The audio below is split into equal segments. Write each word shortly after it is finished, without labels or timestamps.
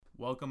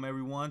Welcome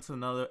everyone to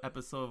another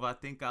episode of I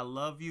Think I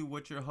Love You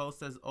with your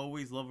host as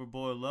always,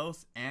 Loverboy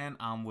Los, and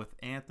I'm with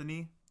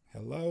Anthony.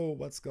 Hello,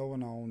 what's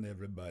going on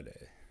everybody?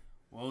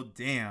 Well,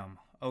 damn.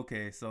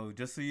 Okay, so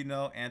just so you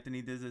know,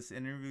 Anthony did this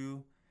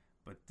interview,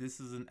 but this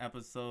is an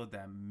episode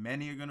that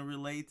many are going to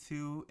relate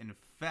to. In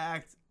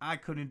fact, I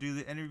couldn't do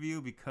the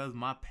interview because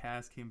my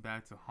past came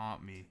back to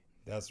haunt me.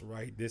 That's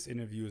right. This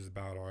interview is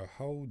about our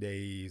whole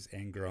days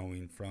and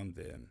growing from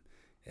them.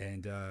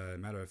 And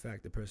matter of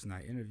fact, the person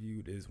I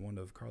interviewed is one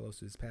of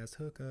Carlos's past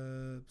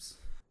hookups.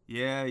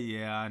 Yeah,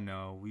 I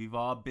know. We've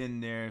all been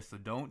there, so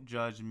don't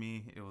judge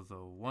me. It was a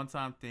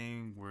one-time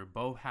thing. We're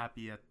both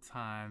happy at the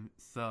time,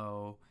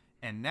 so...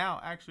 And now,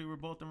 actually, we're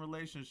both in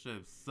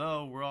relationships,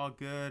 so we're all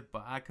good,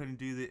 but I couldn't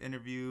do the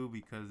interview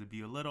because it'd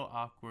be a little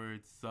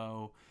awkward,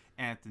 so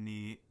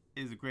Anthony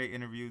is a great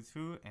interview,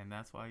 too, and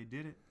that's why he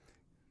did it.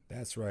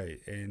 That's right,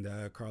 and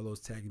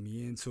Carlos tagged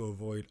me in to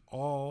avoid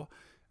all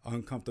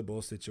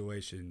uncomfortable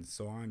situations,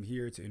 so I'm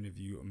here to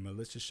interview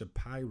Melissa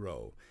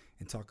Shapiro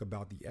and talk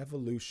about the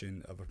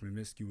evolution of a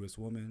promiscuous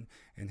woman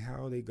and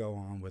how they go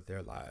on with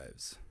their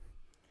lives.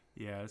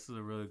 Yeah, this is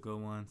a really good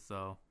one,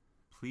 so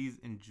please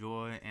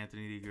enjoy.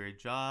 Anthony did a great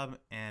job,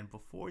 and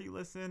before you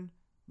listen,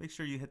 make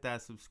sure you hit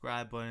that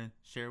subscribe button,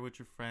 share it with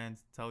your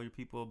friends, tell your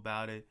people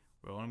about it.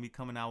 We're going to be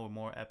coming out with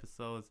more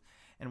episodes,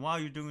 and while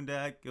you're doing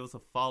that, give us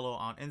a follow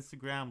on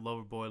Instagram,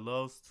 Loverboy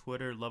Los,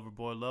 Twitter,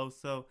 Loverboy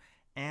Loso,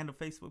 and the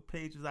Facebook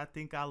page is I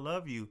Think I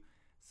Love You.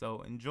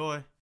 So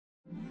enjoy.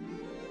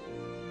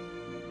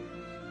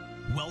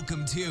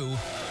 Welcome to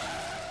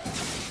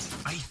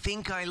I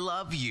Think I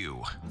Love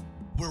You,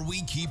 where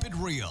we keep it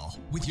real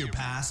with your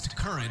past,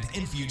 current,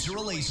 and future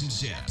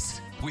relationships.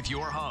 With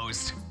your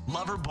host,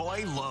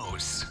 Loverboy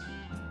Los.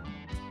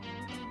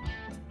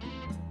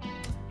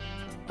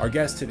 Our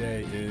guest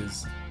today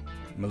is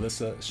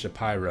Melissa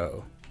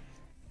Shapiro,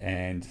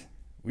 and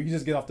we can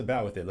just get off the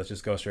bat with it. Let's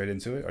just go straight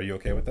into it. Are you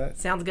okay with that?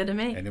 Sounds good to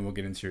me. And then we'll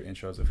get into your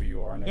intros of who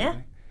you are and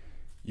everything.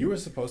 You were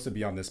supposed to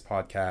be on this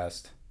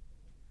podcast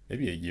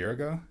maybe a year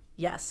ago?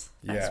 Yes,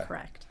 that's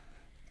correct.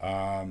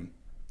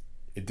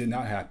 It did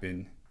not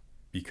happen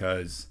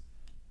because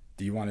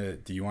do you want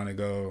to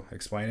go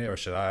explain it, or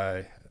should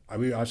I?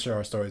 I'm sure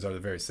our stories are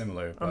very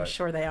similar, but I'm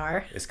sure they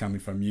are. It's coming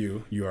from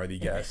you. You are the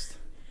guest.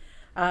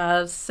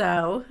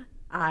 So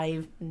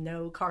I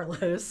know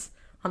Carlos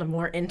on a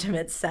more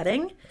intimate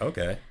setting.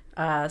 Okay.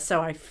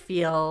 So I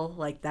feel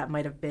like that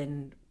might have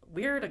been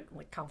weird,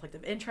 like conflict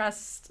of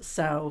interest.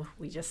 So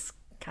we just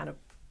kind of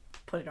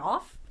put it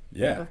off.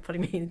 Yeah.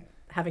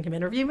 Having him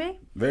interview me.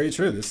 Very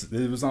true.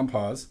 It was on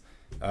pause.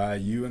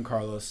 You and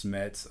Carlos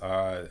met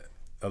a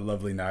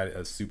lovely night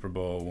at Super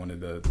Bowl, one of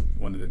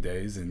the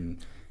days,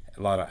 and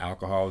a lot of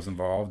alcohol was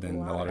involved, and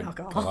a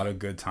lot of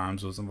good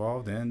times was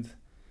involved, and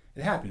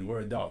it happened.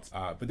 We're adults.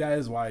 But that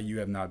is why you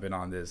have not been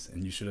on this,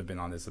 and you should have been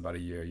on this about a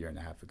year and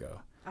a half ago.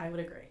 I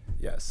would agree.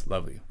 Yes,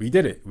 lovely. We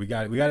did it. We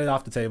got it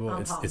off the table.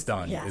 It's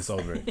done. Yes. It's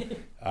over.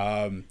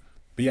 But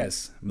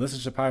yes, Melissa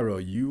Shapiro,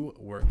 you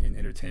work in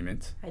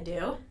entertainment. I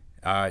do.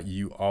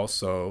 You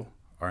also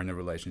are in a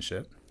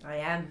relationship. I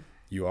am.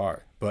 You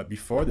are. But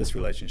before this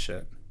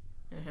relationship,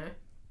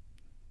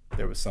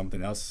 there was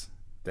something else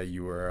that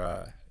you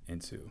were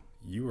into.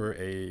 You were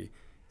a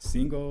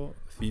single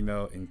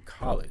female in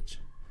college,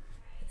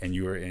 and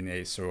you were in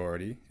a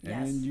sorority,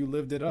 and you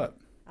lived it up.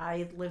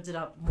 I lived it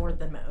up more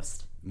than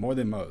most. More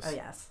than most. Oh,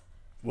 yes.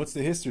 What's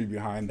the history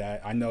behind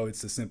that? I know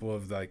it's as simple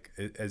of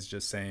as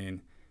just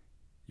saying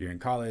you're in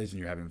college and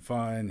you're having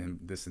fun and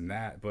this and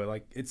that, but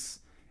like it's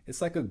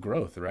like a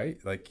growth,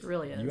 right? Like it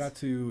really is. You have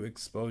to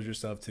expose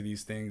yourself to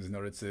these things in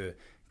order to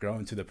grow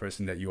into the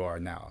person that you are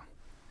now.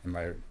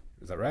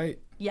 Is that right?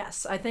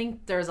 Yes, I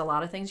think there's a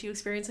lot of things you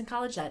experience in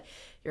college that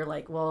you're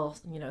like, well,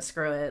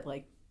 screw it.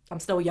 Like, I'm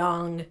still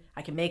young.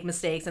 I can make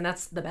mistakes, and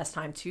that's the best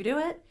time to do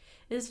it.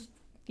 Is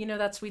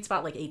that sweet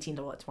spot, like 18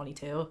 to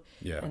 22,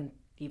 and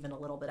even a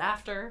little bit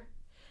after.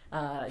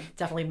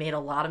 Definitely made a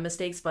lot of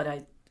mistakes, but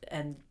I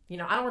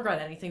don't regret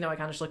anything, though. I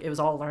kind of just it was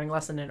all a learning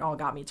lesson, and it all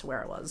got me to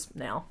where I was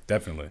now.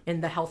 Definitely.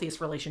 In the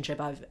healthiest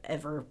relationship I've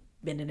ever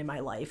been in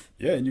my life.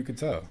 Yeah, and you can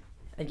tell.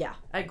 And yeah,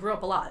 I grew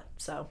up a lot,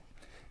 so.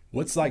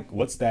 What's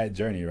that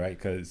journey, right?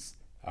 Because,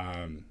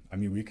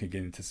 we could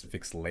get into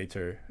specifics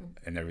later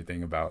and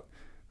everything about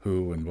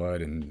who and what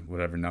and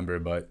whatever number,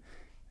 but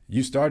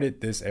you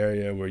started this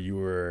area where you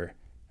were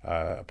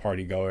a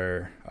party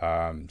goer,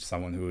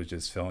 someone who was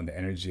just feeling the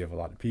energy of a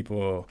lot of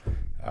people,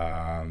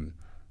 and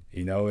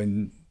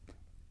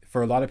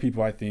for a lot of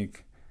people, I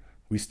think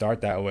we start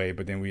that way,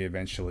 but then we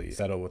eventually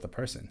settle with a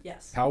person.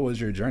 Yes. How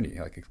was your journey?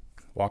 Like,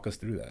 walk us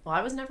through that. Well,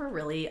 I was never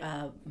really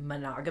a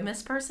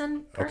monogamous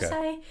person per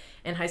se.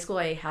 In high school,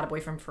 I had a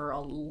boyfriend for a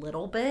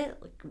little bit.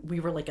 Like, we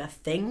were like a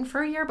thing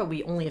for a year, but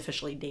we only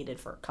officially dated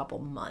for a couple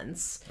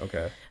months.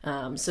 Okay.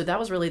 So that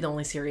was really the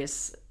only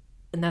serious,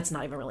 and that's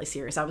not even really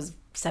serious. I was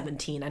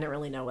 17. I didn't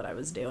really know what I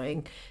was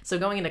doing. So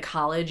going into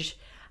college,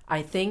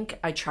 I think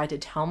I tried to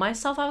tell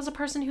myself I was a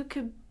person who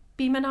could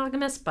be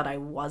monogamous, but I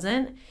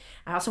wasn't.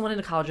 I also went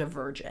into college a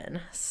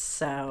virgin.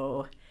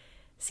 So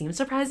seems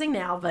surprising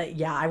now, but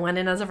yeah, I went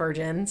in as a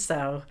virgin.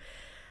 So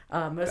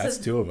that's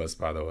two of us,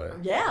 by the way.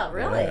 Yeah,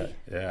 really?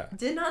 Yeah.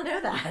 Did not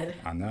know that.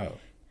 I know.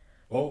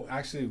 Well,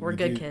 actually, we're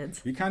good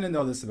kids. We kind of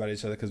know this about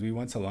each other because we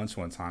went to lunch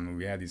one time and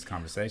we had these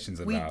conversations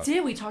about. We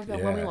did. We talked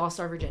about when we lost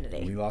our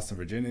virginity. We lost our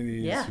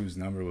virginities. Yeah. Whose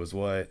number was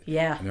what?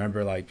 Yeah. And I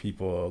remember, like,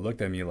 people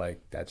looked at me like,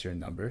 "That's your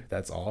number?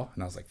 That's all?"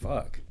 And I was like,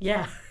 "Fuck."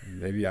 Yeah.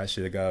 Maybe I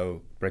should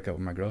go break up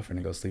with my girlfriend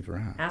and go sleep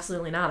around.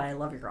 Absolutely not. I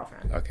love your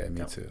girlfriend. Okay,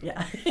 me too.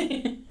 Yeah.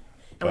 And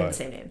we have the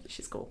same name.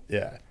 She's cool.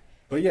 Yeah.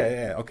 But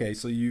yeah. Okay,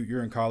 so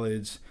you're in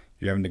college.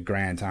 You're having a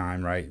grand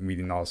time, right?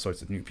 Meeting all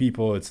sorts of new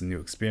people. It's a new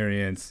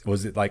experience.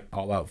 Was it like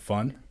all out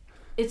fun?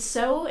 It's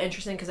so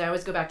interesting because I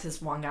always go back to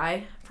this one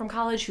guy from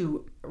college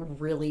who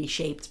really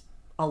shaped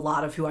a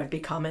lot of who I've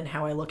become and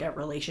how I look at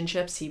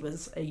relationships. He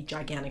was a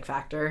gigantic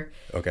factor.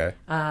 Okay.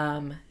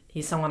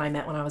 He's someone I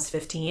met when I was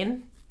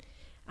 15.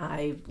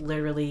 I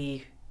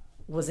literally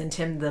was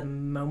into him the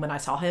moment I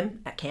saw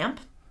him at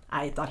camp.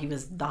 I thought he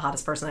was the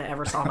hottest person I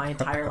ever saw in my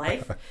entire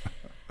life.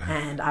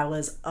 And I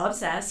was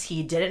obsessed.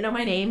 He didn't know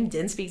my name,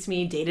 didn't speak to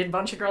me, dated a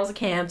bunch of girls at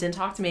camp, didn't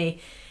talk to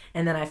me.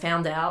 And then I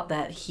found out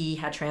that he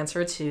had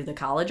transferred to the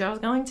college I was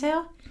going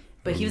to,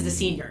 but he was a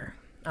senior.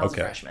 I was a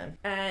freshman.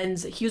 And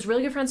he was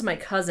really good friends with my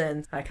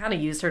cousin. I kind of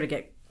used her to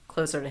get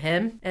closer to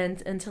him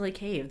and until he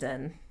caved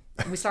and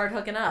we started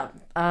hooking up.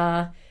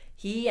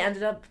 He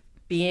ended up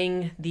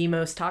being the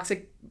most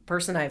toxic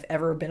person I've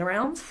ever been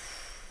around.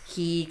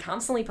 He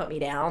constantly put me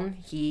down.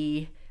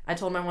 I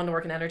told him I wanted to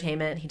work in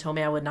entertainment. He told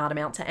me I would not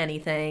amount to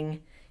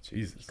anything.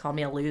 Jesus. He called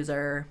me a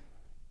loser.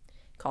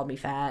 Called me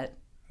fat.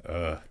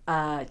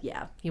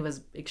 Yeah, he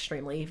was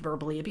extremely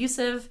verbally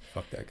abusive.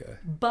 Fuck that guy.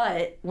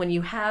 But when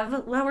you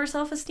have lower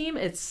self-esteem,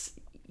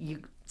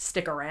 you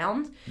stick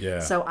around. Yeah.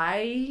 So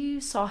I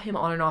saw him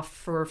on and off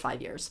for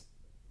 5 years.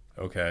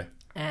 Okay.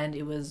 And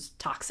it was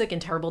toxic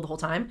and terrible the whole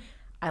time.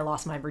 I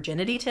lost my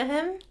virginity to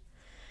him.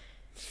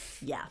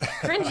 Yeah,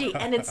 cringy.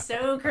 And it's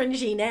so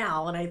cringy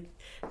now when I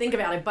think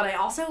about it. But I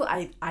also,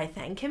 I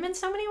thank him in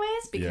so many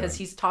ways because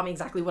he's taught me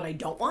exactly what I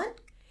don't want,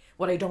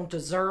 what I don't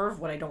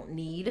deserve, what I don't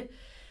need.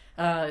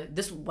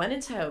 This went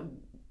into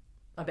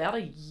about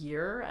a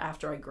year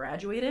after I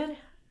graduated.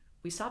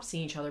 We stopped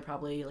seeing each other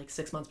probably like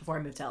 6 months before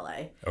I moved to LA.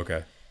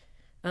 Okay.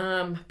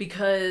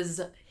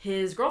 Because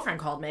his girlfriend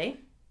called me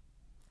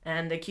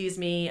and accused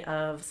me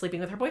of sleeping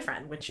with her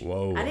boyfriend, which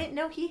I didn't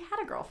know he had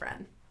a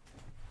girlfriend.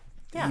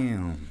 Yeah.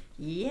 Damn.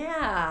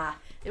 Yeah.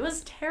 It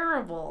was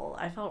terrible.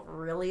 I felt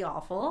really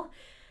awful.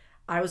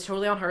 I was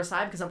totally on her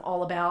side because I'm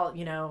all about,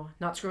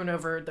 not screwing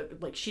over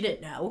she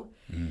didn't know.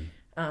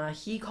 Mm.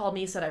 He called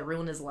me, said I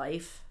ruined his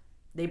life.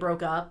 They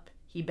broke up.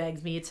 He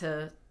begged me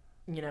to,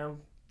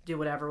 do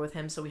whatever with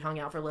him. So we hung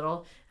out for a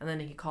little. And then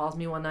he calls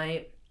me one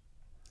night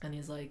and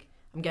he's like,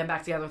 I'm getting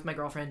back together with my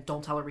girlfriend.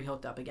 Don't tell her we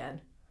hooked up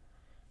again.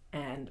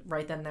 And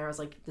right then and there I was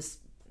like,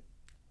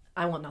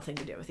 I want nothing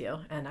to do with you.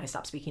 And I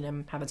stopped speaking to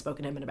him, haven't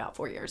spoken to him in about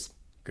 4 years.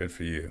 Good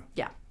for you.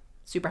 Yeah.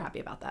 Super happy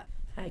about that.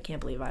 I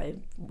can't believe I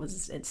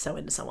was so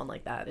into someone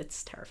like that.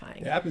 It's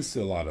terrifying. It happens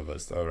to a lot of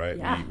us though, right?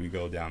 Yeah. We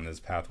go down this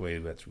pathway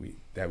that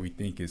we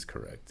think is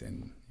correct.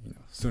 And,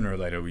 sooner or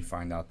later we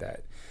find out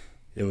that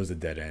it was a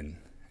dead end.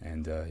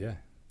 And, yeah.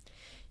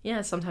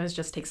 Yeah, sometimes it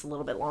just takes a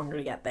little bit longer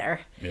to get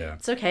there. Yeah.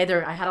 It's okay.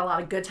 I had a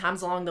lot of good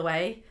times along the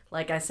way.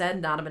 Like I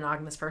said, not a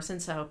monogamous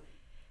person. So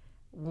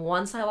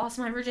once I lost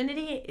my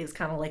virginity, it was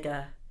kind of like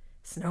a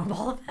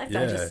snowball effect.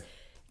 Yeah. I just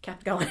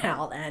kept going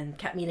out and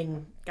kept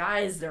meeting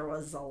guys. There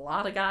was a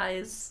lot of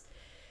guys.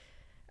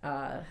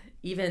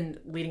 Even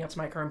leading up to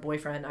my current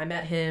boyfriend, I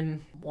met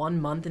him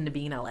 1 month into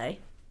being in LA.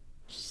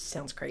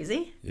 Sounds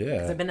crazy. Yeah.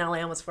 Because I've been in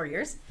LA almost 4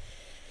 years.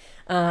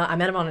 I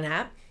met him on an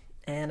app,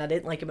 and I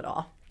didn't like him at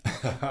all.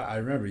 I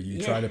remember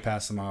you tried to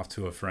pass him off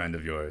to a friend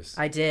of yours.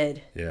 I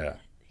did. Yeah.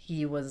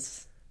 He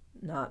was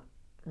not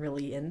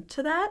really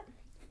into that.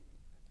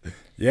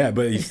 Yeah,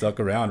 but he stuck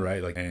around,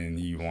 right? And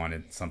he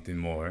wanted something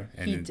more.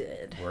 And he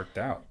did. Worked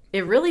out.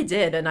 It really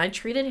did. And I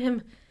treated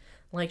him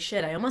like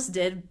shit. I almost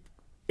did,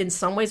 in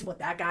some ways, what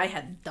that guy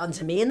had done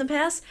to me in the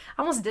past.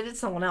 I almost did it to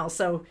someone else.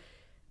 So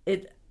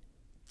it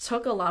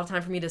took a lot of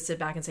time for me to sit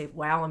back and say,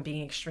 wow, I'm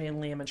being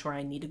extremely immature.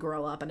 I need to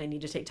grow up and I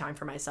need to take time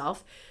for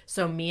myself.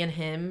 So me and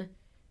him,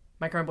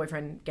 my current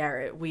boyfriend,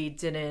 Garrett, we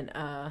didn't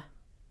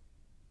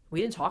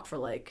talk for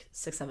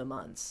 6-7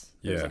 months.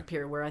 It was a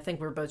period where I think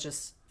we were both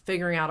just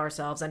figuring out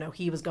ourselves. I know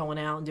he was going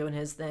out and doing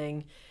his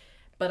thing,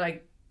 but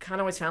I kind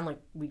of always found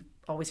we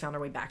always found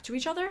our way back to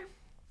each other.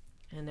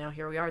 And now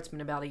here we are. It's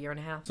been about 1.5 years.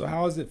 So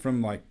how is it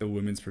from the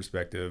women's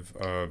perspective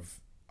of,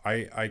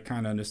 I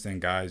kind of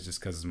understand guys just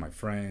because of my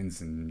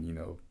friends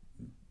and,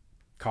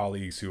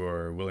 colleagues who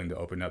are willing to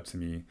open up to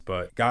me,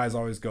 but guys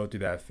always go through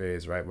that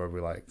phase, right? Where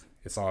we're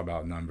it's all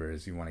about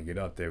numbers. We want to get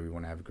up there. We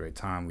want to have a great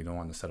time. We don't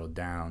want to settle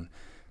down.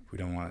 We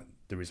don't want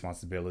the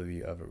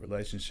responsibility of a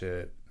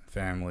relationship,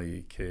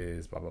 family,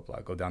 kids, blah, blah,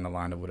 blah. Go down the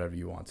line of whatever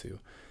you want to.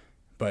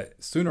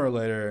 But sooner or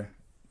later,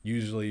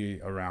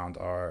 usually around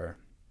our,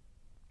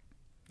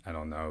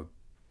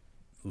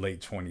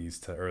 late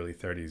 20s to early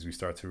 30s, we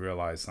start to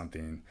realize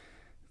something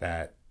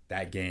that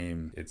that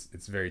game,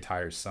 it's very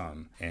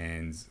tiresome,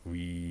 and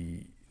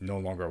we no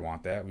longer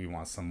want that. We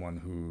want someone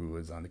who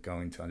is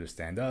going to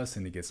understand us,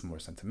 and it gets more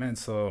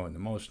sentimental and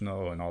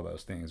emotional and all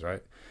those things,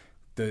 right?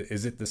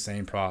 Is it the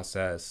same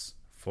process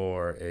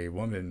for a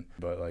woman,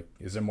 but like,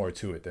 is there more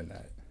to it than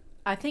that?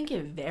 I think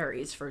it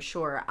varies for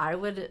sure. I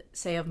would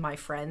say of my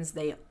friends,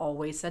 they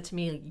always said to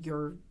me,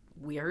 you're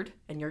weird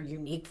and you're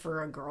unique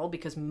for a girl,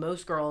 because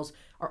most girls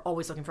are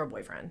always looking for a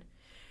boyfriend.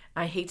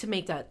 I hate to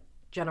make that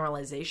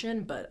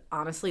generalization, but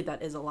honestly,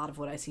 that is a lot of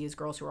what I see is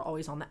girls who are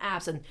always on the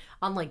apps. And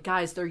unlike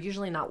guys, they're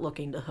usually not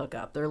looking to hook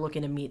up. They're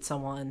looking to meet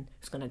someone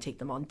who's going to take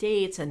them on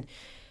dates and,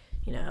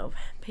 you know,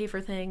 pay for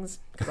things,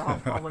 because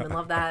all women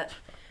love that.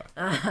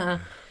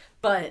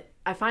 But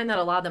I find that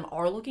a lot of them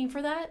are looking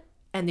for that,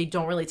 and they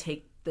don't really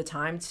take the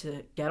time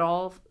to get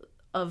all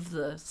of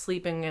the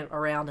sleeping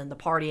around and the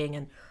partying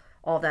and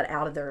all that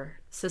out of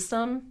their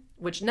system,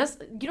 which you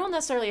don't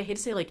necessarily, I hate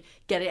to say, like,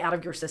 get it out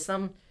of your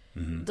system.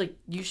 Mm-hmm. Like,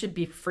 you should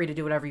be free to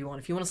do whatever you want.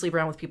 If you want to sleep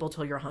around with people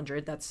till you're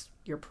 100, that's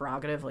your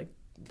prerogative. Like,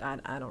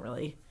 I don't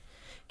really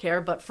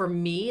care. But for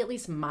me, at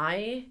least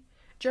my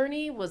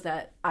journey was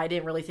that I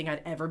didn't really think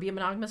I'd ever be a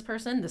monogamous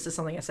person. This is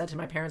something I said to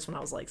my parents when I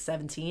was like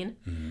 17.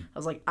 Mm-hmm. I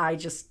was like, I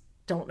just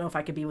don't know if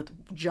I could be with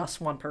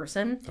just one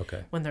person.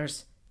 Okay. When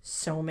there's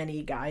so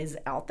many guys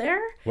out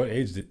there. What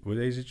age did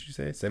you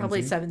say? 17?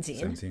 Probably 17.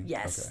 17?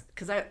 Yes.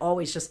 Because okay.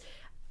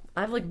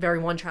 I have like very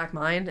one track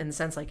mind, in the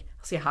sense, like,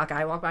 I'll see a hot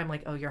guy walk by, I'm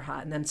like, oh, you're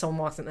hot. And then someone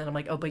walks in and I'm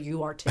like, oh, but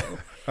you are too.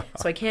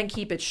 So I can't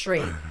keep it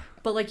straight.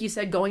 But like you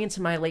said, going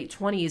into my late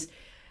 20s,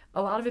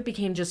 a lot of it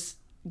became just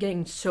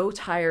getting so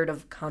tired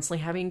of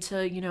constantly having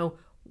to, you know,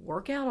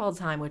 work out all the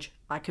time, which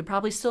I could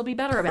probably still be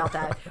better about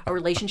that. A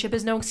relationship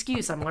is no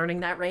excuse. I'm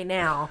learning that right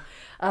now.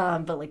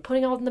 But like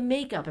putting on the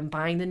makeup and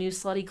buying the new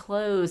slutty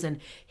clothes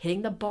and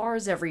hitting the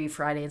bars every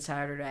Friday and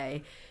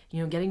Saturday,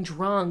 you know, getting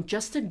drunk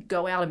just to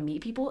go out and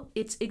meet people,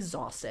 it's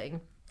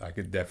exhausting. I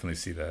could definitely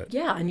see that.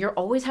 Yeah, and you're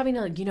always having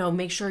to, you know,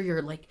 make sure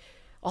you're like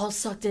all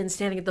sucked in,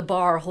 standing at the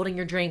bar, holding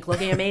your drink,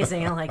 looking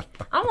amazing. I'm like,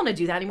 I don't want to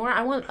do that anymore.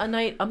 I want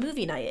a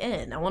movie night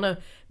in. I want to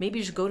maybe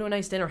just go to a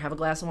nice dinner, have a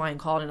glass of wine, and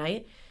call it a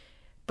night.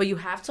 But you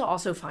have to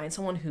also find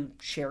someone who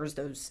shares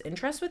those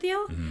interests with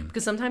you,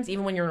 because sometimes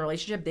even when you're in a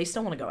relationship, they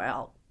still want to go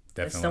out.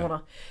 Definitely. They still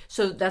want to.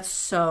 So that's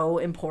so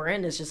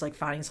important. It's just like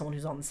finding someone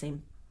who's on the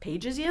same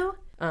page as you.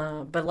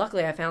 But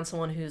luckily, I found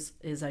someone who's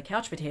a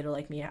couch potato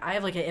like me. I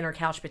have like an inner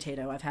couch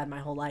potato I've had my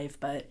whole life,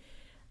 but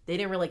they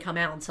didn't really come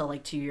out until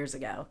like 2 years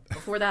ago.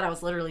 Before that, I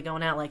was literally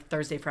going out like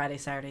Thursday, Friday,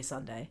 Saturday,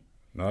 Sunday.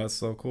 No, that's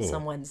so cool.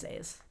 Some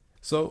Wednesdays.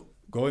 So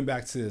going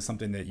back to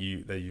something that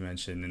you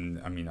mentioned,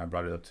 and I mean, I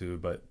brought it up too,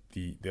 but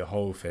the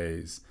whole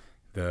phase,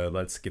 the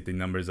let's get the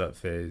numbers up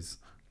phase.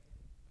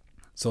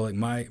 So like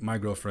my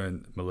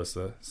girlfriend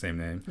Melissa, same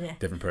name, yeah.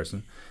 Different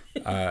person,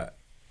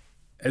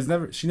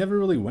 she never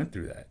really went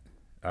through that.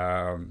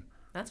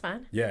 That's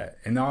fine. Yeah,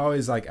 and I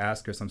always like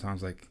ask her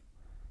sometimes, like,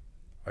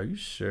 are you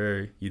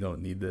sure you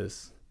don't need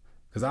this?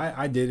 Because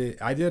I did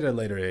it at a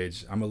later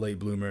age. I'm a late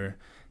bloomer.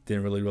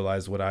 Didn't really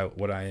realize what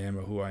I am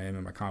or who I am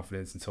and my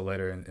confidence until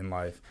later in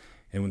life.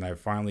 And when I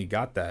finally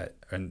got that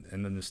and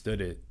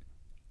understood it,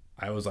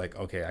 I was like,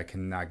 okay, I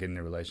cannot get in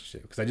a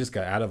relationship, because I just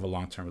got out of a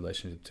long-term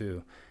relationship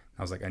too.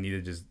 I was like, I need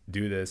to just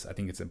do this. I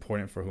think it's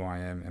important for who I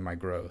am and my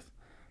growth.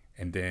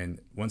 And then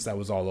once that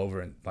was all over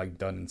and like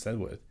done and said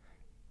with,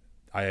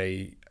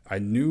 I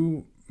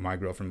knew my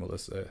girlfriend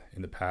Melissa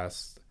in the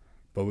past,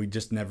 but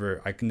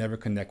I could never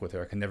connect with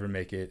her. I could never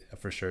make it a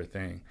for sure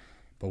thing.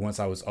 But once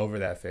I was over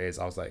that phase,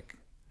 I was like,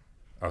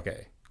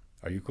 okay,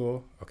 are you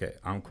cool? Okay,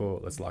 I'm cool.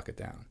 Let's lock it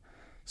down.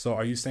 So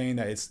are you saying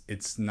that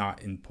it's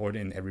not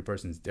important and every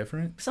person's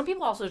different? Some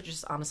people also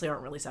just honestly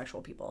aren't really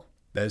sexual people.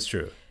 That is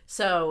true.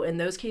 So in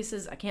those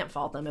cases, I can't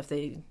fault them if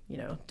they, you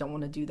know, don't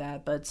want to do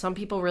that. But some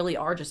people really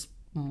are just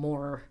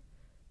more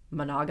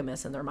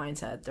monogamous in their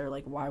mindset. They're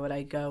like, why would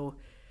I go?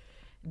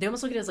 They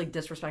almost look at it as like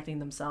disrespecting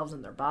themselves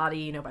and their body,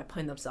 you know, by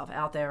putting themselves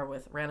out there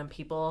with random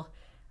people.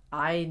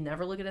 I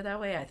never look at it that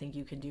way. I think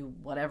you can do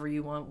whatever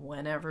you want,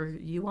 whenever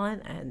you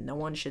want, and no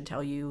one should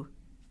tell you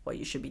what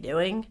you should be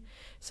doing.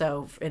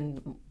 So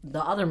in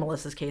the other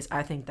Melissa's case,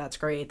 I think that's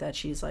great that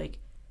she's like,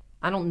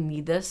 I don't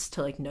need this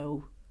to like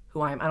know who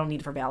I am. I don't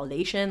need it for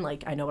validation.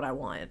 Like, I know what I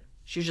want.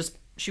 She was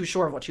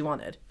sure of what she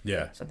wanted.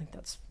 Yeah. So I think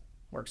that's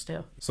works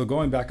too. So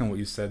going back on what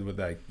you said with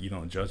like, you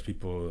don't judge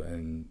people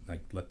and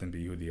like let them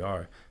be who they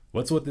are.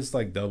 What's with this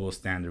like double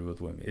standard with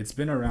women? It's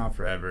been around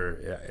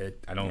forever.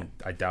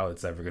 I doubt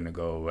it's ever going to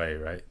go away,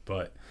 right?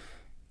 But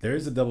there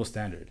is a double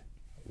standard.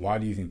 Why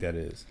do you think that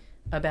is?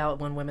 About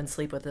when women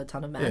sleep with a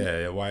ton of men?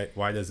 Yeah.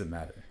 Why does it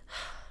matter?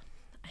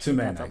 To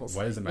men.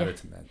 Why does it matter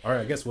to men? Or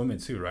I guess women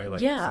too, right?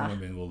 Like some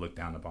women will look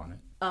down upon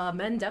it.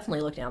 Men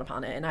definitely look down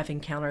upon it. And I've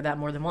encountered that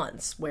more than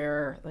once,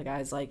 where the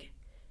guy's like,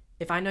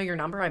 if I know your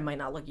number, I might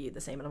not look at you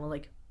the same. And I'm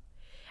like,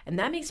 and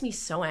that makes me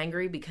so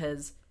angry,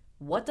 because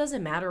what does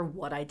it matter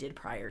what I did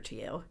prior to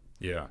you?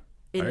 Yeah.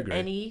 In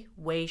any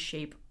way,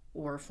 shape,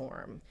 or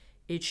form.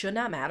 It should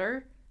not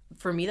matter.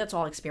 For me, that's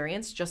all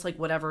experience, just like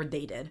whatever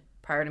they did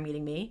prior to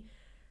meeting me.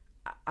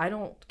 I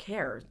don't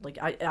care. Like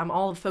I'm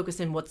all focused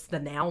in what's the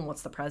now and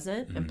what's the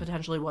present and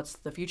potentially what's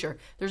the future.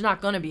 There's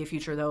not going to be a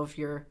future though if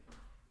you're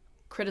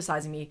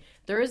criticizing me.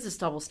 There is this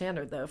double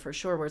standard though for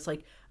sure where it's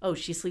like, oh,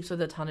 she sleeps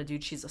with a ton of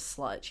dudes, she's a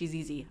slut, she's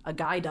easy. A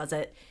guy does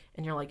it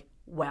and you're like,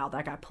 wow,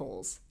 that guy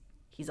pulls,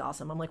 he's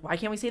awesome. I'm like, why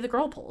can't we say the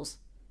girl pulls?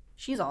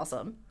 She's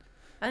awesome.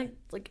 I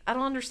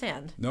don't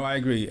understand. No, I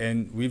agree.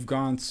 And we've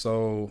gone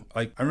so,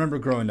 like, I remember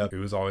growing up, it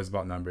was always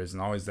about numbers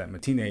and always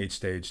that teenage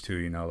stage too,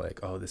 you know,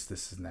 like, oh,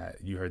 this and that.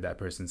 You heard that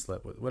person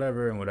slept with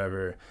whatever and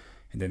whatever.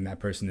 And then that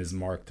person is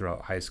marked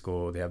throughout high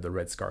school. They have the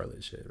red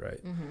scarlet shit, right?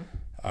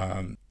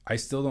 I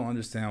still don't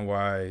understand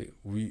why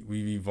we've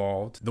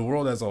evolved. The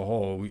world as a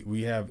whole,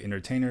 we have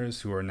entertainers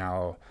who are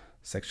now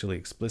sexually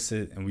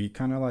explicit, and we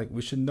kind of like,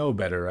 we should know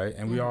better, right?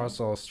 And we are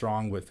also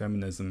strong with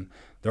feminism.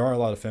 There are a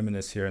lot of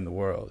feminists here in the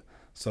world.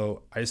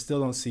 So I still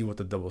don't see what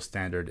the double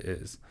standard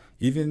is.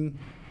 Even,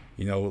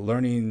 you know,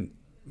 learning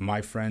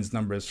my friends'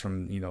 numbers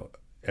from, you know,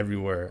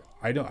 everywhere.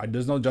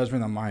 There's no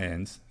judgment on my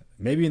end.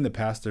 Maybe in the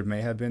past there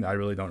may have been. I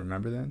really don't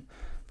remember then.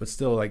 But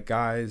still, like,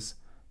 guys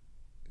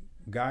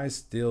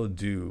still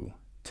do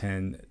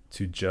tend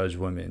to judge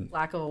women.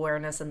 Lack of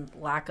awareness and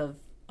lack of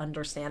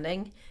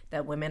understanding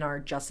that women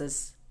are just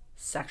as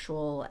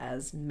sexual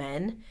as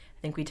men.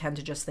 I think we tend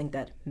to just think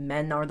that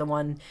men are the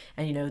one,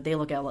 and, you know, they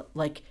look at,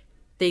 like,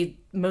 we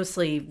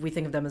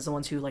think of them as the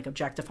ones who like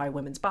objectify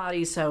women's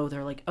bodies. So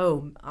they're like,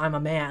 oh, I'm a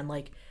man.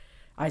 Like,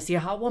 I see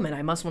a hot woman,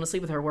 I must want to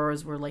sleep with her.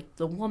 Whereas we're like,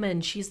 the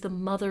woman, she's the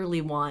motherly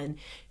one.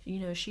 You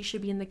know, she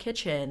should be in the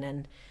kitchen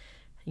and,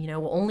 you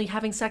know, only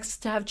having sex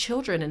to have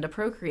children and to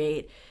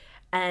procreate.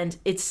 And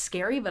it's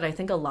scary, but I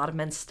think a lot of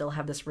men still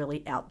have this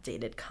really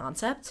outdated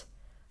concept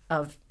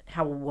of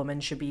how a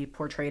woman should be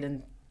portrayed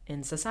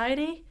in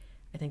society.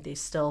 I think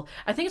it's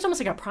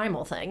almost like a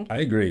primal thing. I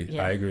agree.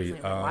 Yeah. I agree.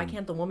 Like, why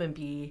can't the woman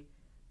be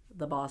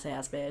the boss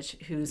ass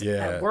bitch who's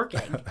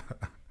working?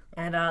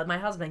 And my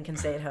husband can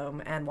stay at home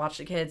and watch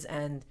the kids,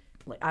 and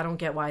like, I don't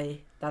get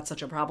why that's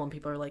such a problem.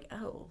 People are like,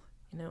 oh,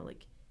 you know,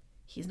 like,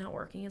 he's not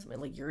working as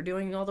like, you're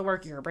doing all the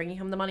work, you're bringing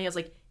him the money. I was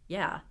like,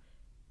 yeah,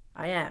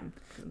 I am.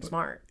 I'm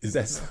smart. Is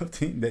that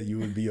something that you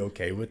would be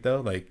okay with though?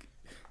 Like,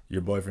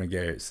 your boyfriend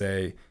Garrett,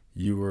 say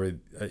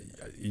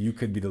you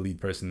could be the lead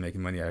person making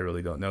money. I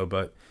really don't know,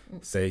 but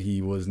say he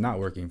was not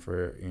working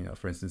for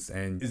instance,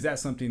 and is that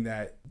something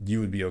that you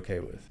would be okay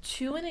with?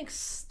 To an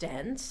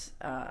extent,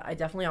 I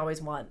definitely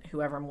always want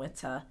whoever I'm with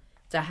to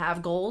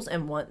have goals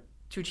and want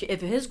to.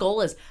 If his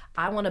goal is,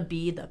 I want to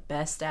be the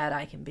best dad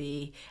I can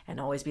be and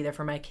always be there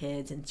for my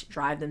kids and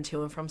drive them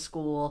to and from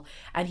school,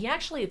 and he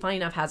actually, funny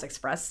enough, has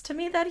expressed to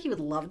me that he would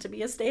love to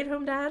be a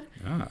stay-at-home dad.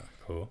 Ah,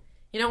 cool.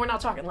 You know, we're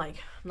not talking like,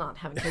 I'm not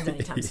having kids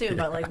anytime soon,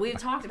 but like, we've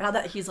talked about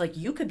that. He's like,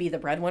 you could be the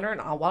breadwinner and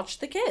I'll watch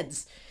the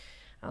kids.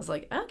 I was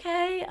like,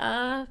 okay,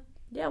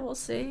 yeah, we'll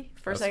see.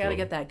 First, that's I got to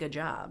get that good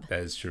job. That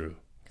is true.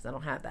 Because I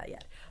don't have that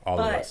yet. All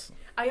of us.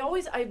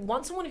 I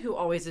want someone who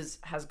always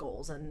has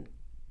goals. And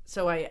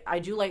so I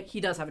do like,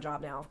 he does have a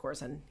job now, of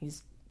course, and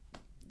he's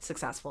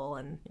successful,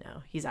 and, you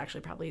know, he's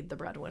actually probably the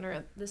breadwinner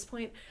at this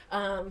point.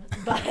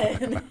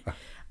 But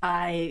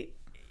I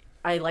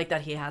like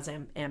that he has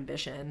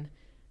ambition.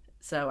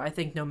 So I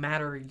think no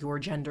matter your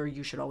gender,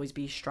 you should always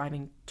be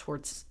striving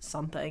towards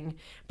something.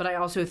 But I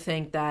also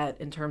think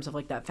that in terms of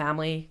like that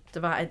family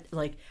divide,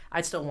 like, I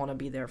still want to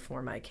be there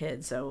for my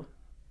kids. So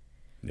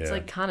it's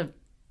like kind of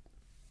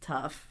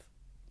tough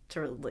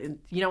to,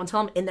 you know,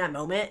 until I'm in that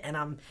moment and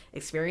I'm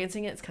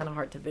experiencing it, it's kind of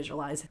hard to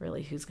visualize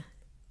really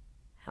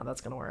how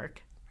that's going to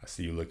work. I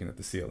see you looking at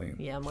the ceiling.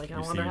 Yeah, I'm like, I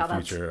wonder how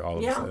that's all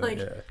of a sudden. Like,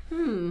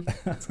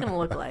 what's going to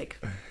look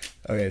like?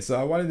 Okay, so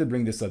I wanted to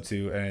bring this up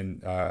too,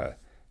 and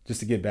just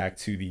to get back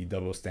to the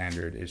double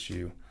standard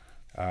issue,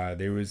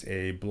 there was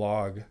a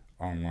blog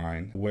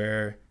online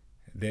where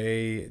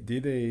they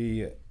did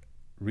a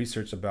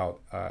research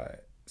about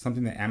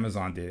something that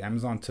Amazon did.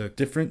 Amazon took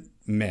different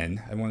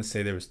men. I want to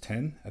say there was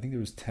 10. I think there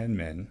was 10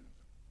 men,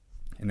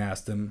 and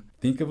asked them,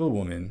 think of a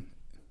woman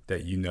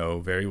that you know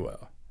very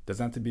well.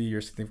 Doesn't have to be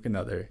your significant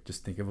other.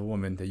 Just think of a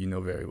woman that you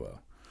know very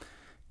well.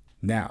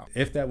 Now,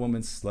 if that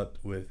woman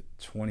slept with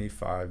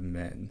 25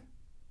 men,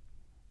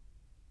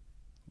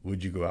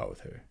 would you go out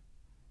with her?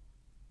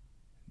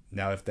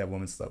 Now, if that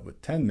woman slept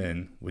with 10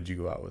 men, would you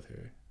go out with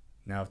her?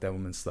 Now, if that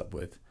woman slept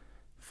with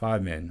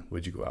 5 men,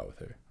 would you go out with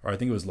her? Or I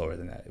think it was lower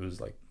than that. It was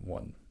like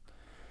 1.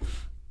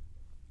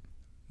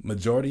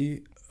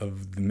 Majority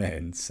of the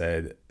men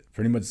said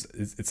pretty much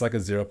it's like a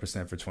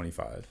 0% for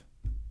 25.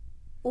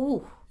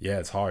 Ooh. Yeah,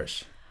 it's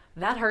harsh.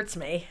 That hurts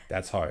me.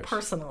 That's harsh.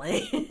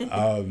 Personally.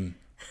 And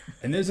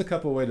there's a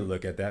couple way to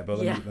look at that, but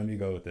let me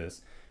go with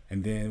this.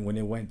 And then when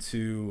it went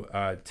to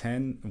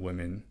 10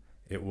 women,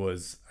 it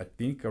was, I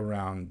think,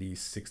 around the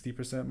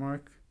 60%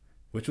 mark,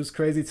 which was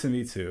crazy to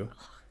me too.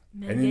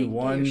 Man, and then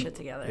get your shit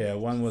together. Yeah,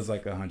 one was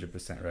like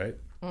 100%, right?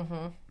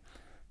 Mm-hmm.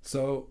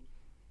 So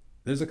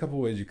there's a couple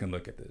ways you can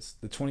look at this.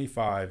 The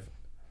 25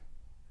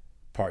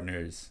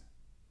 partners,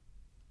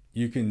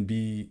 you can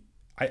be,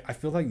 I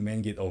feel like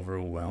men get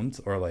overwhelmed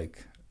or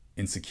like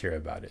insecure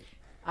about it.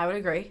 I would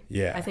agree.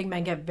 Yeah. I think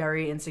men get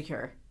very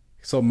insecure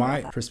So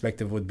my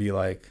perspective would be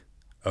like,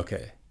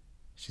 okay,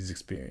 she's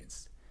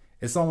experienced.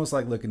 It's almost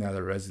like looking at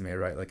a resume,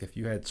 right? Like if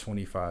you had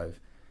 25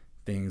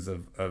 things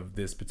of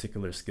this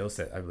particular skill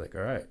set, I'd be like,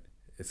 all right,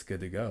 it's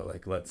good to go.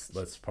 Like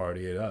let's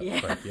party it up.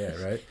 Yeah. Like, yeah,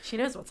 right. She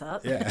knows what's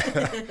up.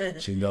 Yeah.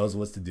 She knows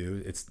what to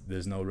do.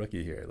 There's no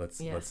rookie here.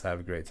 Let's have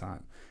a great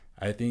time.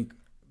 I think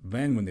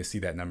men, when they see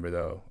that number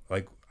though,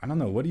 like I don't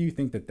know, what do you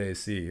think that they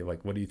see?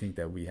 Like what do you think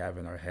that we have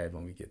in our head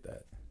when we get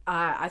that?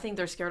 I think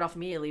they're scared off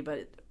immediately,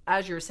 but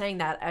as you were saying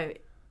that, I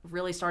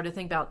really started to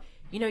think about,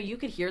 you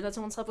could hear that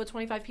someone slept with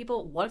 25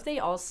 people. What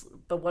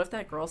if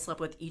that girl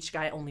slept with each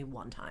guy only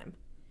one time?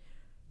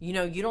 You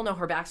don't know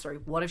her backstory.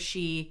 What if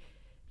she,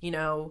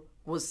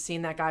 was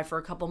seeing that guy for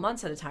a couple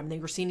months at a time and they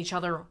were seeing each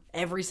other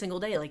every single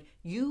day? Like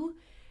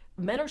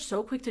men are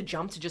so quick to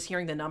jump to just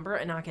hearing the number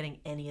and not getting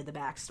any of the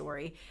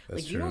backstory.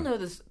 That's like, you don't know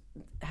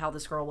how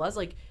this girl was.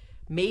 Like,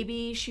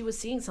 maybe she was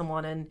seeing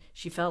someone and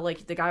she felt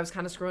like the guy was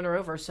kind of screwing her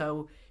over,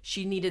 so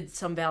she needed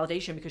some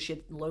validation because she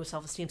had low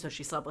self-esteem, so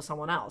she slept with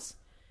someone else.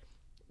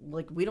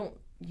 Like, we don't,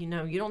 you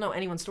don't know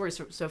anyone's story.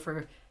 So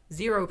for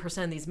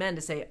 0% of these men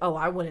to say, oh,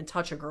 I wouldn't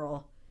touch a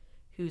girl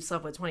who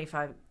slept with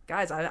 25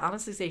 guys, I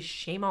honestly say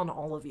shame on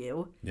all of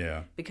you.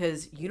 Yeah.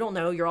 Because you don't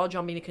know. You're all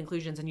jumping to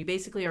conclusions, and you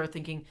basically are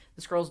thinking,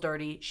 this girl's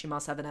dirty. She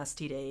must have an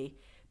STD.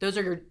 Those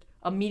are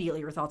immediately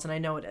your thoughts, and I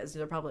know it is.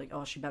 They're probably like,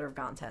 oh, she better have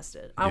gotten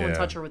tested. I wouldn't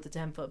touch her with the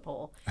 10-foot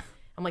pole.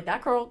 I'm like,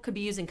 that girl could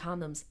be using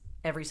condoms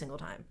every single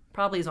time.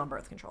 Probably is on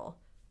birth control.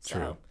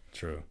 So,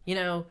 True.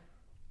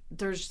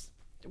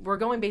 We're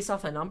going based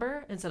off a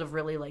number instead of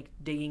really like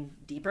digging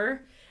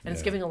deeper. And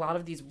it's giving a lot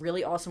of these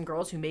really awesome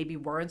girls who maybe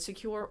were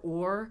insecure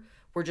or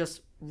were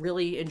just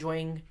really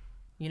enjoying,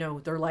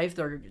 their life.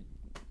 They're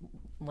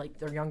like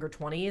their younger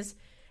 20s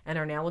and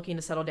are now looking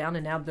to settle down,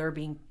 and now they're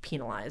being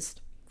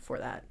penalized for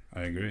that.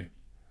 I agree.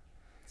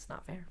 It's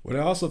not fair. What I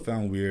also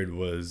found weird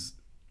was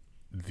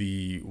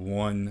the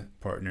one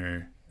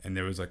partner, and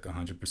there was like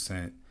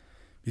 100%,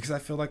 because I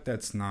feel like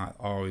that's not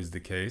always the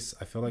case.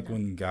 I feel like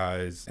when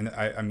guys, and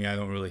I mean, I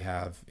don't really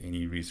have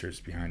any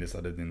research behind this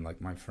other than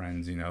like my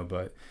friends,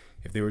 but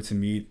if they were to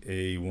meet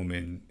a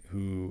woman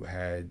who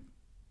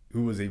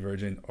was a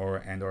virgin or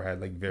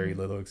had like very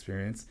little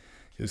experience,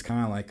 it was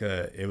kind of like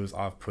it was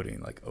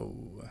off-putting, like, oh,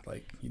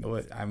 like, you know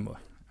what,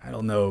 I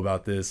don't know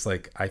about this.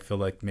 Like, I feel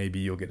like maybe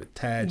you'll get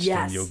attached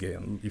and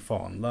you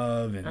fall in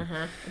love.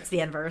 And it's the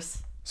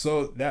inverse.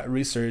 So that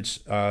research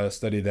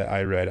study that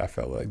I read, I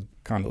felt like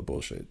kind of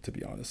bullshit, to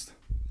be honest.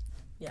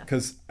 Yeah.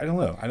 Because I don't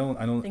know. I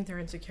don't think they're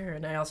insecure.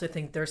 And I also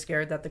think they're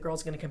scared that the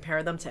girl's going to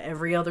compare them to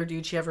every other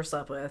dude she ever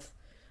slept with.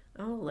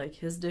 Oh, like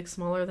his dick's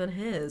smaller than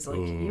his. Like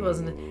he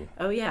wasn't.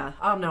 Oh yeah.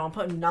 Oh no, I'm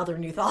putting other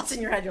new thoughts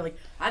in your head. You're like,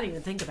 I didn't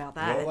even think about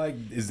that. Well,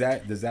 like, does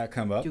that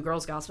come up? Do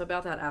girls gossip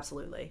about that?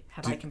 Absolutely.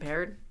 I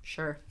compared?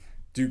 Sure.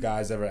 Do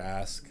guys ever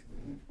ask,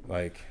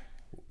 like,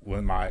 who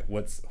am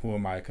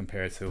I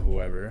compared to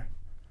whoever?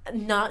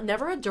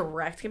 Never a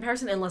direct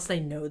comparison unless they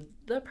know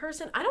the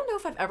person. I don't know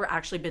if I've ever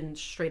actually been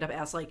straight up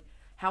asked, like,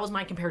 how was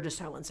mine compared to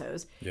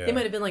so-and-so's? Yeah. They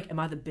might have been like, am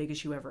I the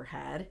biggest you ever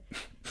had?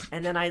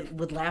 And then I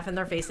would laugh in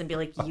their face and be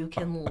like, you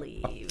can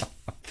leave.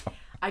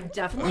 I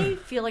definitely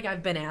feel like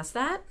I've been asked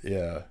that.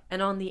 Yeah.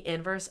 And on the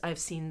inverse, I've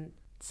seen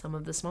some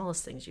of the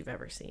smallest things you've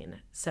ever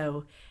seen.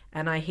 So,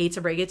 and I hate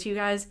to break it to you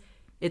guys,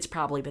 it's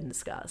probably been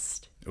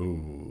discussed.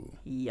 Ooh.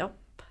 Yep.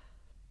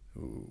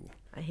 Ooh.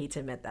 I hate to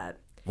admit that.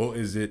 Well,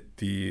 is it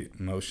the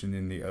motion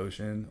in the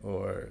ocean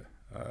or...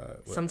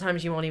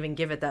 Sometimes you won't even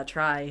give it that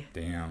try.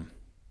 Damn.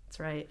 That's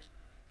right.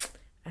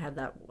 I had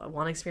that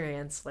one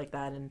experience like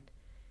that, and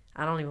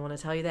I don't even want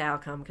to tell you the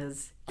outcome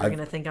because you're going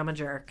to think I'm a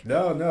jerk.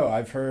 No.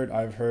 I've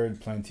heard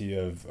plenty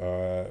of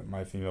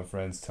my female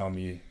friends tell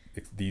me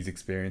these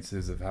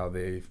experiences of how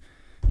they've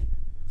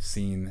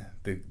seen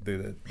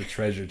the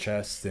treasure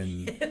chest,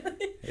 and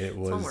it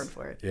was some word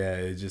for it. Yeah,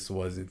 it just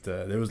wasn't.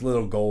 There was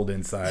little gold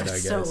inside. I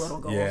guess. So little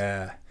gold.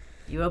 Yeah.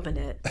 You opened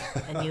it,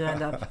 and you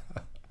end up.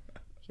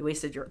 You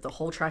wasted the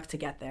whole trek to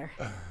get there.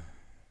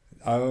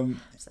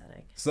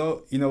 Upsetting.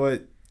 So you know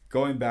what?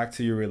 Going back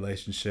to your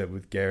relationship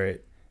with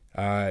Garrett,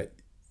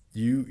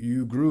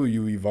 you grew,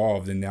 you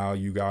evolved, and now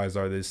you guys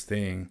are this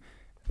thing.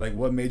 Like,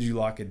 what made you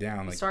lock it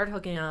down? We started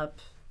hooking up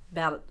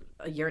about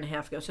a year and a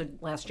half ago, so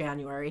last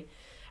January,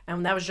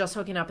 and that was just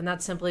hooking up, and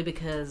that's simply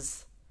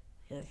because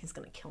he's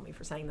gonna kill me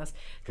for saying this,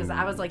 because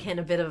I was like hitting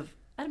a bit of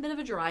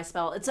a dry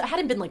spell. It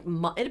hadn't been like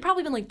it had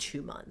probably been like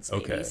 2 months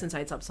maybe since I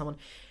had slept with someone,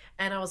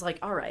 and I was like,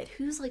 all right,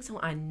 who's like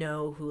someone I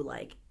know who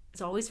like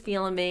is always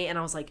feeling me, and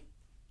I was like,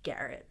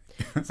 Garrett.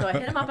 So I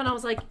hit him up and I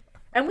was like,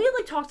 and we had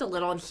like talked a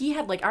little, and he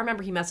had like, I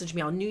remember he messaged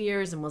me on New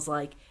Year's and was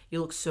like,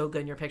 you look so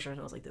good in your pictures, and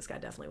I was like, this guy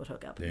definitely would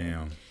hook up.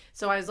 Damn.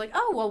 So I was like,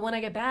 oh, well, when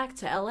I get back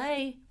to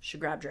LA, should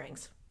grab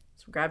drinks.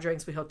 So we grabbed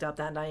drinks, we hooked up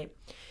that night.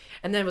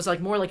 And then it was like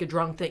more like a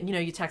drunk thing.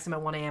 You text them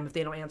at 1 a.m. if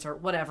they don't answer,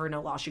 whatever,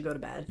 no loss, you go to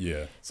bed.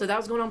 Yeah. So that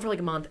was going on for like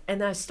a month.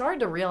 And then I started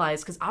to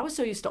realize, because I was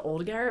so used to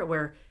old Garrett,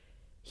 where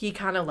he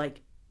kind of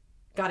like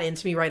got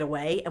into me right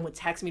away and would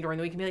text me during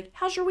the week and be like,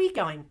 how's your week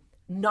going?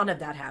 None of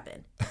that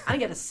happened. I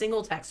didn't get a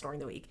single text during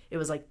the week. It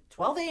was like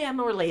 12 a.m.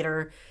 or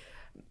later.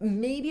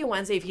 maybe a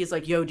Wednesday if he's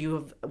like, yo, do you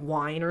have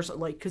wine or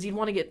something? Like, because he'd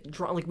want to get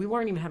drunk. Like, we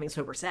weren't even having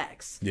sober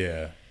sex.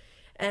 Yeah.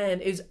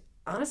 And it was,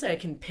 honestly, I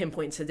can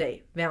pinpoint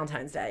today,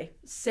 Valentine's Day.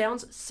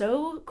 Sounds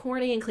so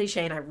corny and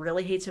cliche, and I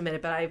really hate to admit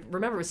it, but I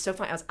remember it was so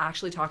funny. I was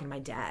actually talking to my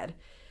dad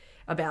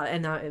about it,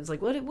 and it was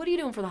like, what are you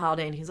doing for the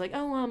holiday? And he's like,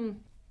 oh,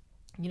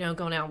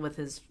 going out with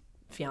his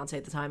fiance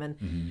at the time,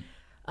 and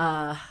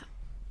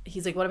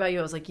he's like, what about you?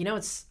 I was like,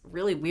 it's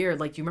really weird.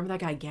 Like, do you remember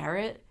that guy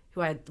Garrett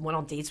who I went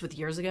on dates with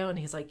years ago? And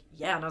he's like,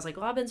 yeah. And I was like,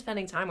 well, I've been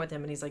spending time with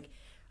him. And he's like,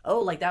 oh,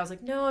 like that. I was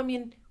like, no, I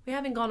mean, we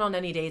haven't gone on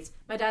any dates.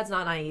 My dad's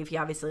not naive. He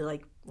obviously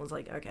like was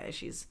like, okay,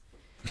 she's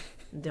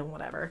doing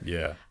whatever.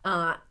 Yeah.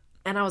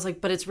 And I was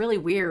like, but it's really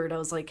weird. I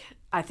was like,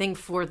 I think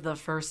for the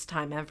first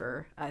time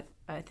ever, I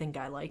think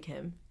I like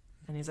him.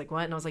 And he's like,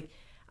 what? And I was like,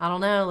 I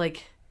don't know.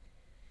 Like,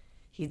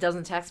 he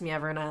doesn't text me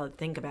ever, and I like,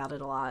 think about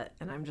it a lot.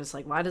 And I'm just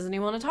like, why doesn't he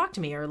want to talk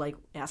to me or like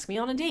ask me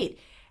on a date?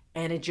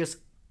 And it just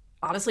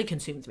honestly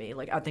consumed me.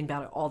 Like, I would think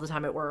about it all the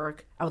time at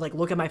work. I would like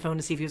look at my phone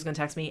to see if he was going to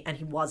text me, and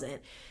he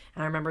wasn't.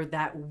 And I remember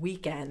that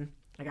weekend,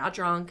 I got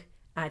drunk,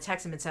 and I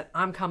texted him and said,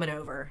 I'm coming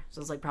over. So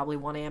it was like probably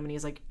 1 a.m. And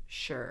he's like,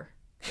 sure.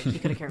 Like, he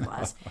could have cared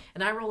less.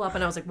 And I roll up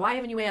and I was like, why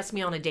haven't you asked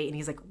me on a date? And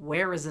he's like,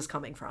 where is this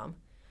coming from?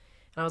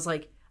 And I was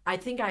like, I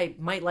think I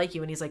might like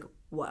you. And he's like,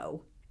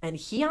 whoa. And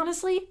he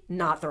honestly,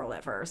 not thrilled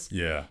at first.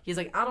 Yeah. He's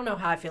like, I don't know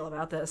how I feel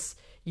about this.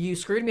 You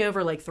screwed me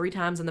over like 3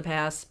 times in the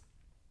past.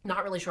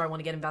 Not really sure I want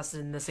to get invested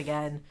in this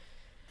again.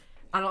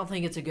 I don't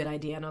think it's a good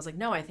idea. And I was like,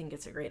 no, I think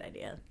it's a great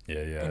idea.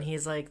 Yeah. And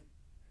he's like,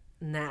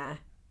 nah,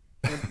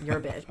 you're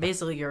a bitch.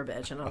 Basically, you're a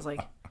bitch. And I was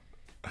like,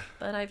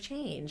 but I've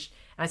changed.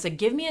 And I said,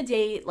 give me a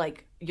date,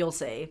 like, you'll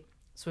see.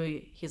 So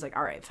he's like,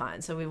 all right,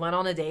 fine. So we went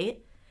on a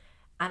date.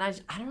 And I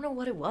don't know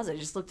what it was. I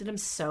just looked at him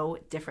so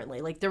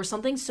differently. Like, there was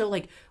something so,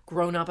 like,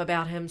 grown up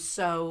about him.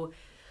 So,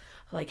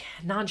 like,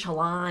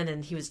 nonchalant.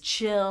 And he was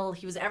chill.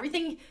 He was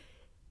everything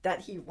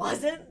that he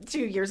wasn't 2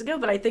 years ago.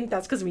 But I think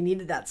that's because we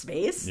needed that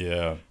space.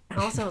 Yeah. And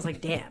also I was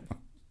like, damn,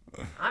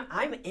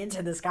 I'm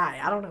into this guy.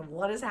 I don't know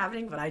what is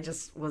happening, but I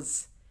just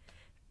was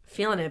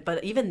feeling it.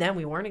 But even then,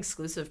 we weren't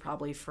exclusive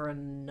probably for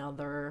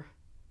another,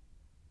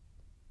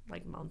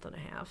 like, month and a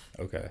half.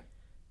 Okay.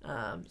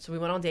 So we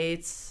went on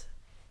dates.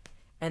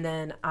 And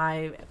then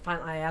I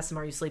asked him,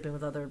 are you sleeping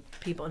with other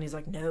people? And he's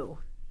like, no.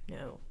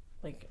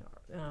 Like,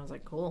 and I was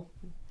like, cool.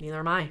 Neither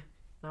am I. And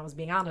I was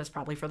being honest,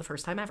 probably for the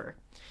first time ever.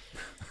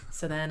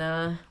 So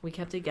then we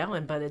kept it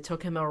going. But it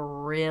took him a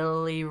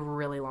really,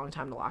 really long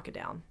time to lock it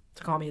down,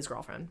 to call me his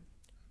girlfriend.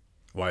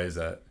 Why is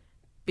that?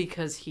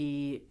 Because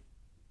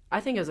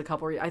I think it was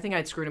I think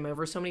I'd screwed him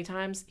over so many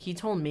times. He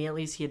told me at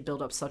least he had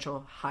built up such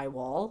a high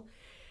wall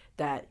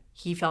that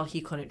he felt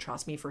he couldn't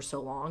trust me for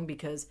so long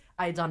because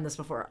I had done this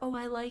before. Oh,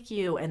 I like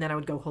you. And then I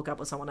would go hook up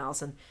with someone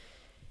else. And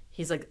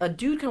he's like, a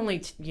dude can only,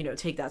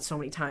 take that so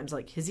many times.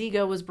 Like, his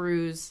ego was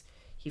bruised.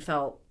 He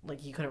felt like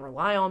he couldn't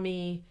rely on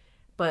me.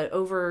 But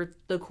over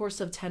the course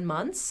of 10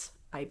 months,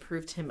 I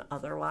proved him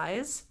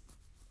otherwise.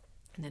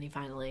 And then he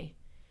finally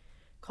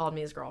called me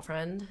his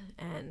girlfriend.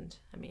 And,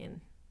 I mean,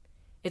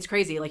 it's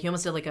crazy. Like, he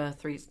almost did like a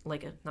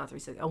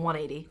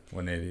 180.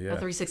 180, yeah. A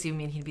 360 would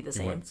mean he'd be the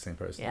same. He went the same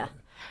person. Yeah.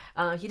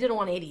 He did a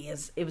 180.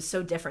 It was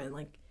so different.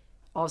 Like,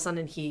 all of a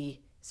sudden, he's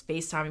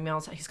FaceTiming me all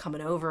the time. He's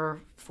coming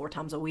over 4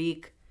 times a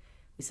week.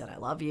 We said, I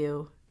love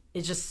you.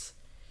 It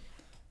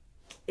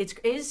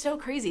is so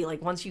crazy.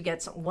 Like, once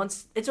it's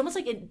almost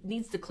like it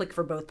needs to click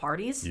for both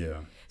parties. Yeah.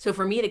 So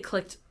for me, it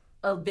clicked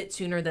a bit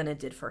sooner than it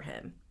did for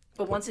him.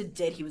 But once it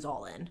did, he was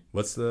all in.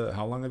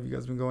 How long have you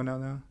guys been going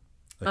out now?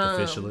 Like,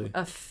 officially?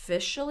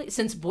 Officially?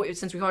 Since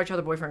we call each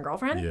other boyfriend and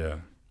girlfriend? Yeah.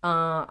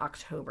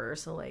 October.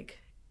 So, like,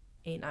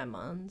 8-9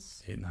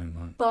 months. 8-9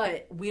 months.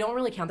 But we don't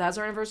really count that as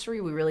our anniversary.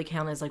 We really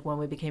count as, like, when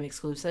we became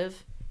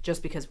exclusive.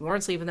 Just because we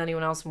weren't sleeping with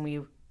anyone else when we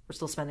were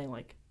still spending,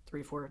 like,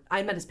 3-4.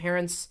 I met his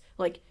parents,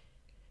 like...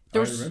 I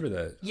remember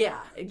that.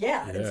 Yeah,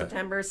 in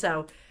September.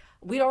 So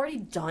we'd already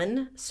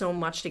done so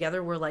much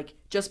together. We're like,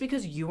 just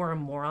because you are a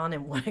moron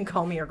and wouldn't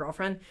call me your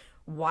girlfriend,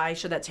 why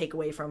should that take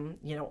away from,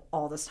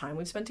 all this time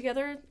we've spent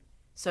together?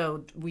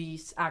 So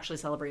we actually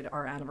celebrated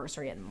our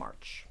anniversary in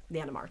March, the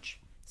end of March.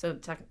 So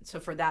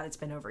for that, it's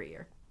been over a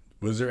year.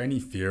 Was there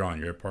any fear on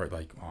your part,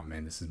 like, oh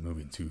man, this is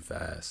moving too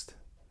fast?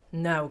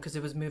 No, because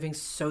it was moving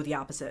so the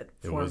opposite.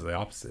 It was the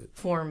opposite.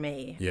 For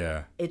me.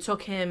 Yeah. It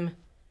took him...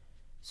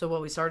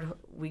 So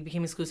we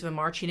became exclusive in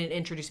March. He didn't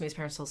introduce me to his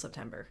parents till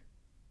September.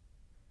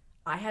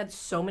 I had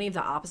so many of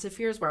the opposite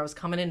fears where I was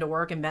coming into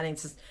work and Benny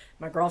says,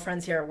 my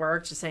girlfriend's here at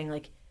work, just saying,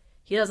 like,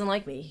 he doesn't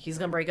like me. He's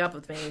going to break up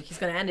with me. He's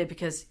going to end it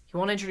because he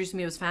won't introduce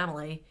me to his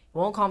family. He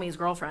won't call me his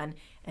girlfriend.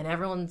 And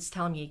everyone's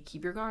telling me,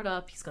 keep your guard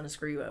up. He's going to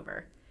screw you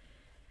over.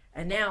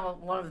 And now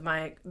one of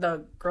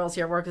the girls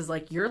here at work is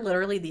like, you're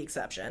literally the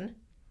exception.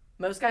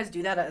 Most guys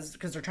do that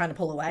because they're trying to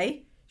pull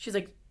away. She's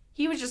like,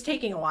 he was just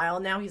taking a while.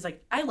 And now he's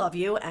like, I love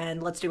you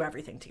and let's do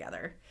everything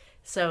together.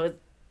 So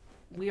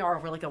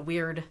we're like a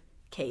weird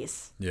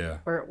case. Yeah.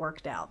 Where it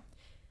worked out.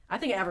 I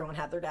think everyone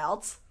had their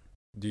doubts.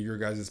 Do your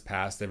guys'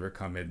 past ever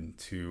come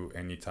into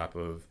any type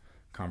of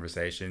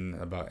conversation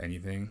about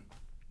anything?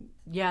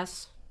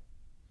 Yes.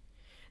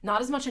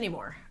 Not as much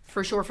anymore.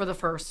 For sure for the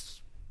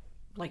first,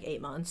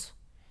 8 months.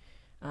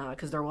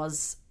 Because there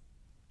was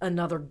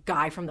another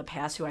guy from the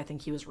past who I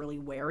think he was really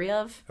wary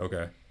of.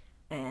 Okay.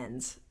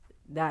 And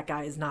that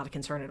guy is not a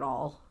concern at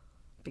all.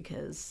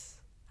 Because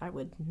I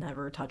would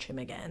never touch him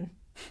again.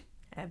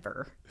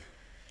 Ever.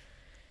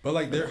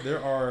 But,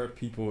 there are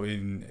people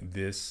in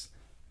this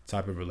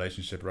type of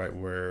relationship, right,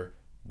 where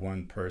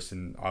one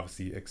person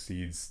obviously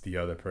exceeds the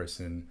other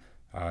person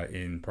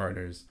in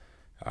partners.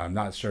 I'm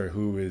not sure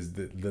who is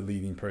the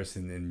leading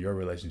person in your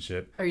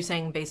relationship. Are you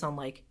saying based on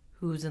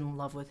who's in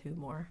love with who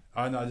more?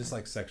 No, just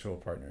sexual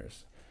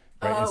partners.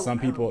 Right? And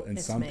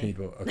some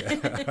people,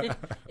 okay.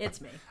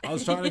 It's me. I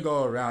was trying to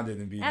go around it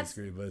and be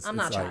discreet, but I'm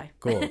not shy.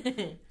 Cool.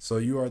 So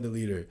you are the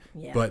leader.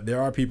 Yeah. But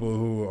there are people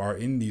who are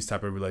in these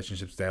type of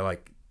relationships that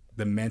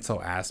the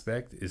mental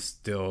aspect is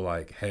still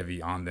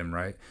heavy on them,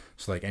 right?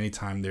 So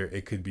anytime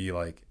it could be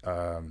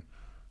an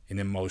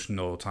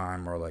emotional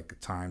time or a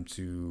time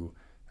to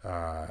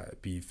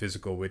be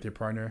physical with your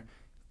partner,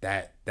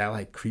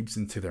 that creeps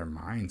into their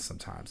mind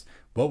sometimes.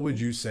 What would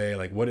you say,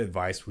 what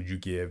advice would you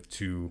give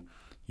to,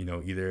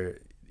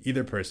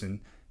 either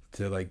person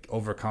to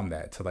overcome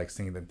that, to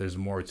think that there's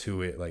more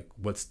to it?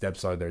 What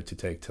steps are there to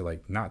take to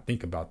not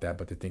think about that,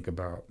 but to think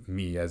about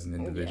me as an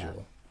individual?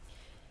 Yeah.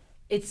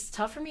 It's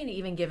tough for me to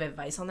even give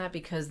advice on that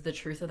because the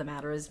truth of the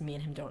matter is me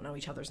and him don't know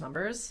each other's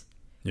numbers.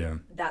 Yeah.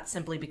 That's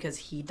simply because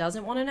he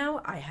doesn't want to know.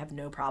 I have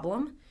no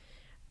problem.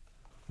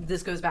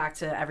 This goes back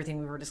to everything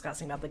we were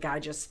discussing about the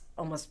guy just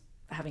almost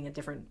having a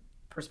different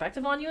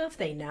perspective on you if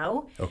they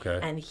know. Okay.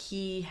 And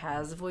he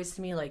has voiced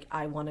to me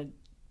I want to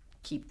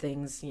keep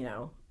things,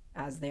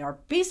 as they are,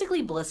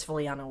 basically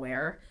blissfully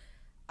unaware.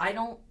 I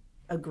don't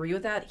agree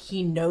with that.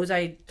 He knows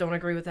I don't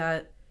agree with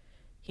that.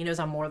 He knows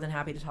I'm more than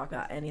happy to talk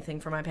about anything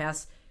from my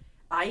past.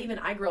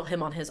 I grill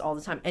him on his all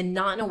the time, and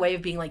not in a way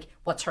of being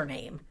what's her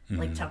name?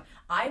 Mm-hmm.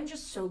 I'm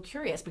just so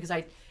curious because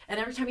and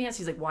every time he asks,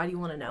 he's why do you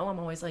want to know? I'm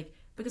always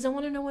because I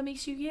want to know what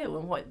makes you you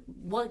and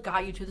what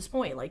got you to this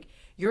point.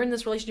 You're in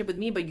this relationship with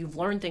me, but you've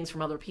learned things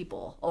from other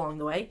people along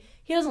the way.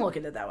 He doesn't look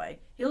at it that way.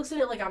 He looks at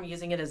it like I'm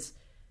using it as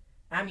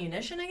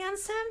ammunition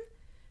against him,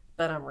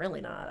 but I'm really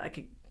not.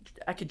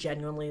 I could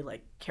genuinely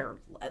care.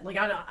 I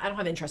don't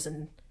have interest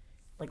in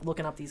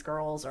looking up these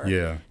girls or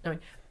knowing.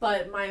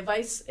 But my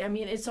advice,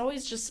 it's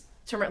always just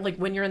to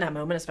when you're in that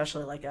moment,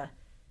 especially a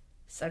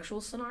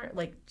sexual scenario,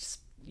 just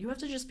you have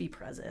to just be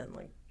present.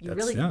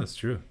 That's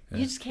true. Yeah.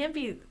 You just can't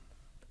be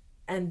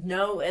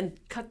and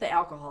cut the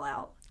alcohol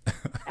out.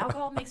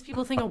 Alcohol makes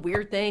people think of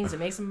weird things. It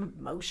makes them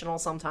emotional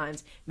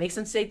sometimes. It makes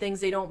them say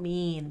things they don't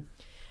mean.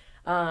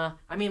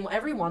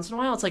 Every once in a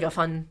while, it's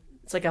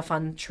a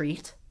fun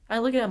treat. I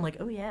look at it, I'm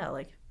oh yeah,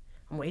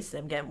 I'm wasted,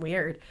 I'm getting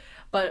weird.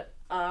 But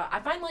I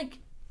find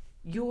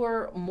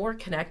you're more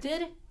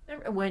connected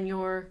when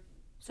you're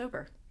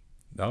sober.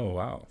 Oh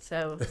wow!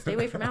 So stay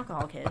away from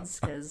alcohol, kids,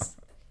 because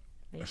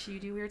makes you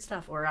do weird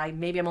stuff. Or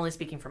maybe I'm only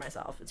speaking for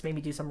myself. It's made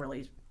me do some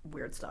really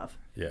weird stuff.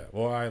 Yeah.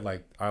 Well,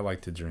 I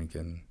like to drink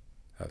and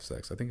have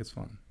sex. I think it's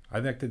fun.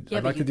 I'd like to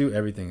do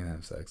everything and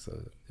have sex.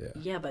 So yeah.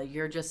 Yeah, but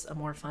you're just a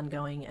more fun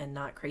going and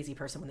not crazy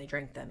person when they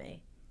drink than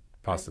me.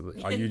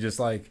 Possibly. Are you just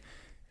are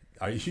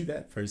you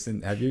that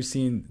person? Have you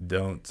seen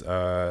Don't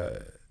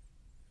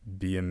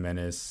Be a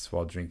Menace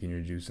while drinking your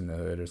juice in the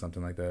hood or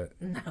something like that?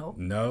 No.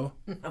 No?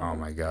 Oh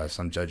my gosh,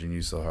 I'm judging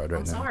you so hard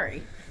right now. I'm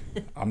sorry.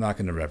 I'm not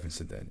going to reference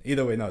it then.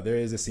 Either way, no, there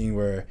is a scene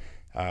where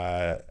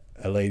a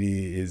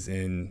lady is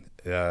in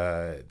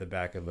the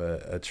back of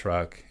a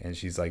truck and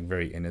she's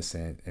very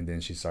innocent, and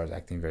then she starts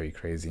acting very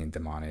crazy and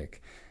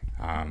demonic.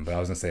 But I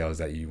was going to say I was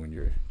at you when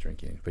you're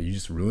drinking, but you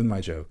just ruined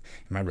my joke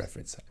and my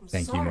reference.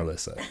 Thank you,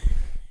 Melissa.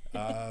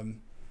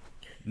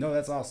 No,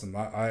 that's awesome.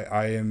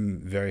 I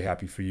am very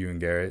happy for you and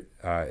Garrett.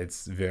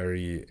 It's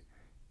very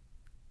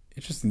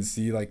interesting to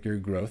see your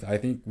growth. I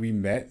think we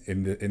met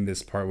in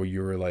this part where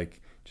you were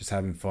just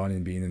having fun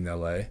and being in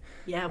LA.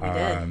 Yeah, we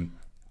did.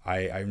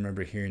 I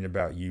remember hearing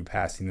about you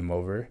passing them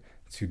over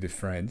to the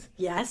friend.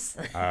 Yes.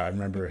 I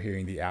remember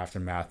hearing the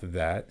aftermath of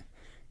that,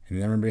 and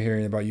then I remember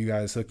hearing about you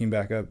guys hooking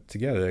back up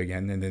together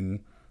again, and then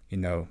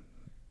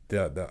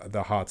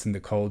the hots and the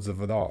colds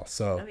of it all.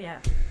 So. Oh yeah.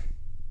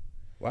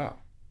 Wow.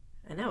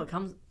 I know, it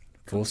comes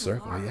full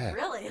circle. Far. Yeah,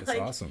 really. It's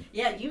awesome.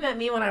 Yeah, you met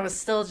me when I was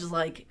still just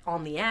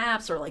on the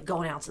apps or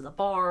going out to the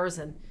bars,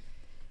 and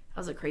that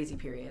was a crazy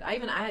period. I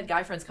had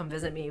guy friends come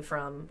visit me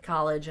from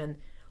college, and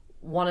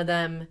one of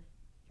them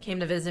came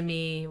to visit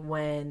me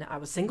when I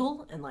was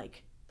single and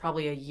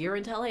probably a year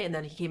into LA, and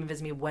then he came and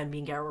visited me when me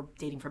and Garrett were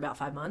dating for about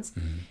 5 months.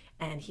 Mm-hmm.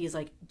 And he's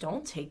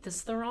don't take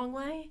this the wrong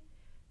way,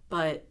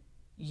 but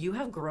you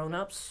have grown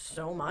up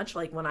so much.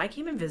 When I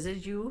came and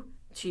visited you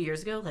 2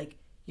 years ago,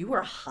 you were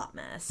a hot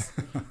mess.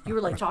 You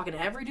were talking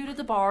to every dude at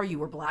the bar. You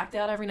were blacked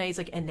out every night. He's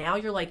and now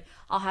you're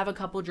I'll have a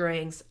couple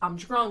drinks. I'm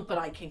drunk, but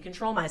I can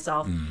control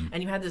myself. Mm-hmm.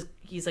 And you had this,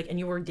 he's and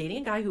you were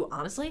dating a guy who,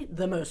 honestly,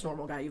 the most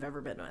normal guy you've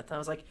ever been with. I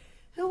was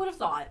who would have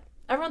thought?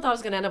 Everyone thought I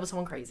was going to end up with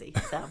someone crazy.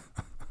 So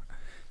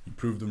You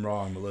proved them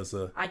wrong,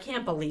 Melissa. I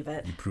can't believe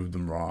it. You proved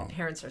them wrong. My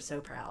parents are so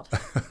proud.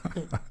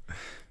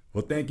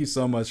 Well, thank you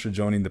so much for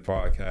joining the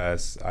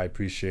podcast. I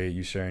appreciate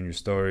you sharing your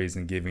stories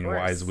and giving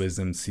wise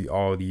wisdom to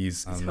all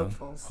these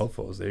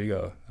hopefuls. There you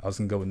go. I was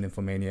going to go with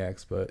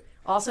nymphomaniacs, but...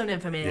 Also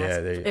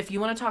nymphomaniacs. Yeah, if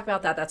you want to talk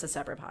about that, that's a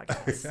separate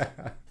podcast.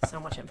 So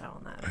much info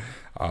on that.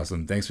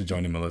 Awesome. Thanks for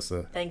joining,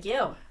 Melissa. Thank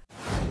you.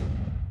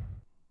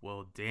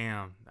 Well,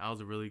 damn. That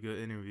was a really good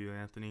interview,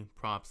 Anthony.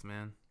 Props,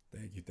 man.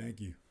 Thank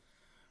you.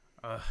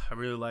 I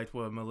really liked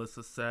what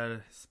Melissa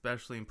said,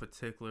 especially in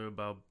particular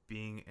about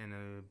being in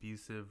an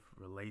abusive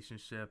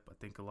relationship. I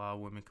think a lot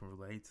of women can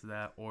relate to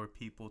that, or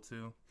people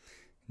too.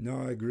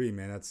 No, I agree,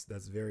 man.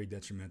 That's very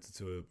detrimental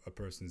to a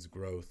person's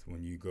growth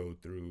when you go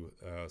through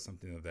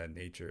something of that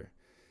nature.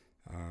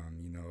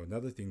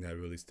 Another thing that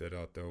really stood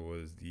out though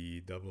was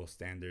the double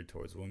standard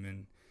towards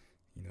women.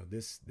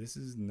 This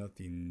is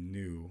nothing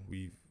new.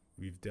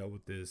 We've dealt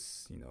with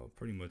this,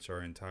 pretty much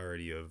our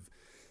entirety of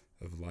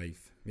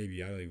life.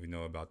 Maybe I don't even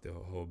know about the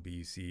whole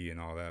BC and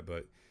all that,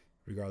 but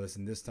regardless,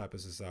 in this type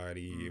of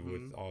society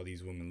with all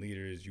these women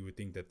leaders, you would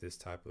think that this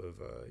type of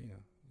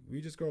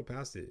we just grow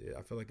past it.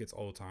 I feel like it's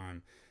old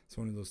time. It's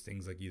one of those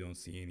things like you don't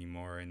see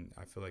anymore, and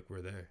I feel like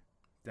we're there.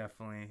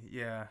 Definitely.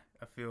 Yeah,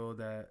 I feel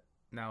that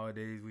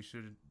nowadays we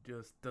should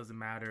just, doesn't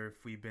matter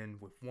if we've been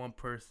with one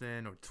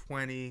person or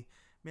 20,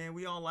 man,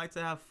 we all like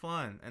to have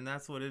fun, and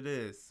that's what it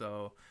is.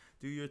 So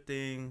do your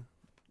thing.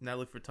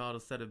 Nelly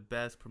Furtado said it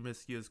best: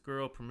 promiscuous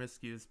girl,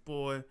 promiscuous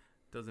boy,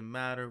 doesn't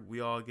matter.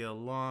 We all get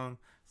along.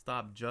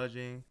 Stop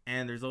judging.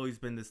 And there's always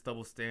been this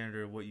double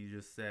standard of what you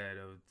just said,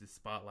 of the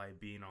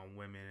spotlight being on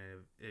women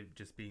and it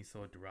just being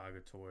so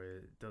derogatory.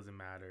 It doesn't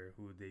matter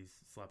who they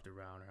slept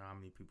around or how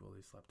many people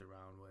they slept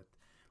around with.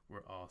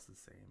 We're all the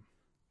same.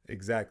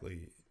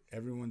 Exactly.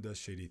 Everyone does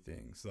shitty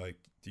things. Like,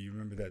 do you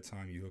remember that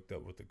time you hooked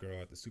up with a girl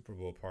at the Super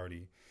Bowl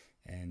party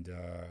and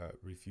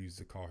refused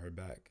to call her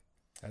back?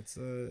 That's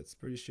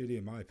pretty shitty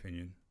in my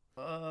opinion.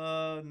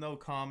 No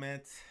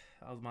comment.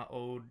 That was my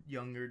old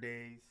younger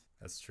days.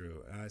 That's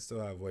true, and I still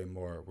have way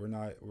more.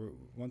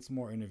 Once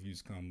more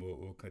interviews come,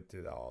 we'll cut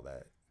to all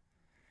that.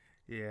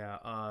 Yeah.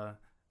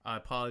 I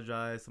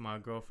apologize to my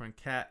girlfriend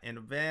Kat in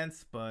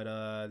advance,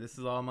 but this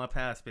is all my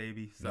past,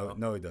 baby. So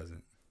no, it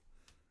doesn't.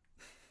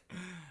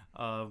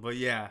 But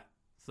yeah.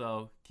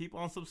 So keep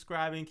on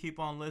subscribing, keep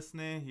on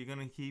listening. You're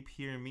gonna keep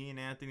hearing me and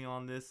Anthony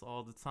on this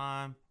all the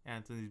time.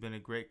 Anthony's been a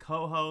great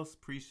co-host.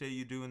 Appreciate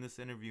you doing this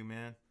interview,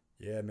 man.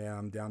 Yeah, man,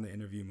 I'm down to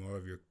interview more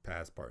of your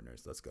past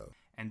partners. Let's go.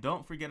 And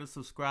don't forget to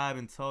subscribe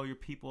and tell your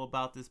people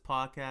about this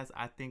podcast.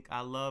 I Think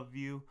I Love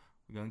You.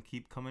 We're gonna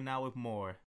keep coming out with more.